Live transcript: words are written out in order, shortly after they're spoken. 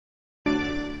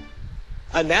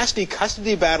A nasty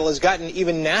custody battle has gotten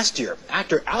even nastier.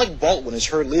 Actor Alec Baldwin is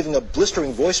heard leaving a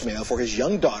blistering voicemail for his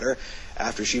young daughter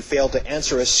after she failed to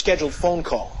answer a scheduled phone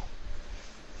call.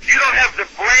 You don't have the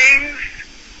brains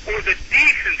or the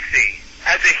decency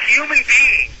as a human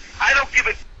being. I don't give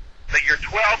a that you're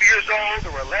 12 years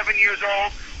old or 11 years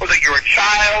old, or that you're a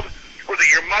child, or that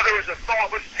your mother is a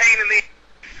thoughtless pain in the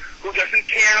who doesn't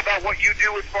care about what you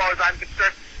do as far as I'm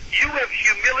concerned. You have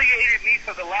humiliated me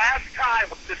for the last time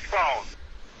with this phone.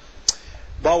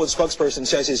 Baldwin's spokesperson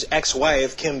says his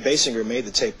ex-wife, Kim Basinger, made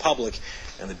the tape public,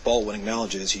 and that Baldwin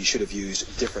acknowledges he should have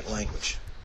used different language.